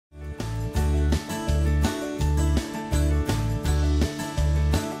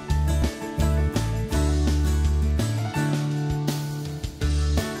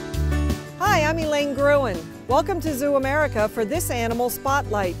I'm Elaine Gruen. Welcome to Zoo America for this Animal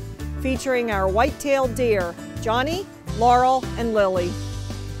Spotlight, featuring our white-tailed deer, Johnny, Laurel, and Lily.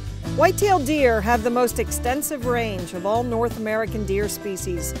 White-tailed deer have the most extensive range of all North American deer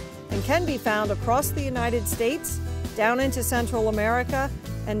species and can be found across the United States, down into Central America,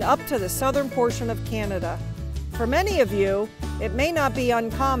 and up to the southern portion of Canada. For many of you, it may not be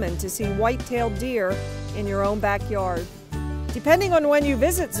uncommon to see white-tailed deer in your own backyard. Depending on when you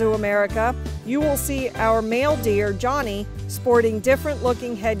visit Zoo America, you will see our male deer, Johnny, sporting different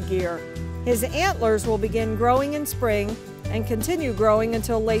looking headgear. His antlers will begin growing in spring and continue growing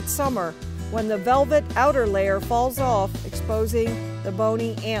until late summer, when the velvet outer layer falls off, exposing the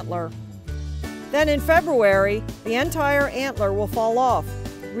bony antler. Then in February, the entire antler will fall off,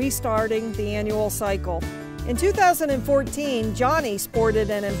 restarting the annual cycle. In 2014, Johnny sported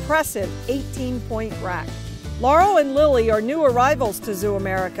an impressive 18-point rack. Laurel and Lily are new arrivals to Zoo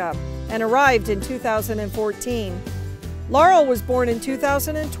America and arrived in 2014. Laurel was born in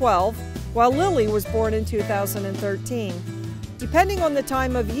 2012, while Lily was born in 2013. Depending on the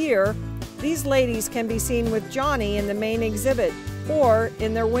time of year, these ladies can be seen with Johnny in the main exhibit or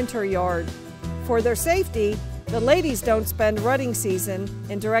in their winter yard. For their safety, the ladies don't spend rutting season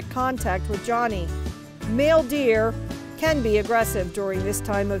in direct contact with Johnny. Male deer can be aggressive during this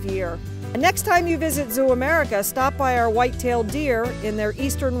time of year. And next time you visit Zoo America, stop by our white-tailed deer in their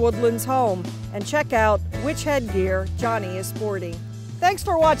Eastern Woodlands home and check out which headgear Johnny is sporting. Thanks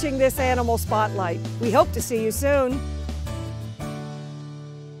for watching this Animal Spotlight. We hope to see you soon.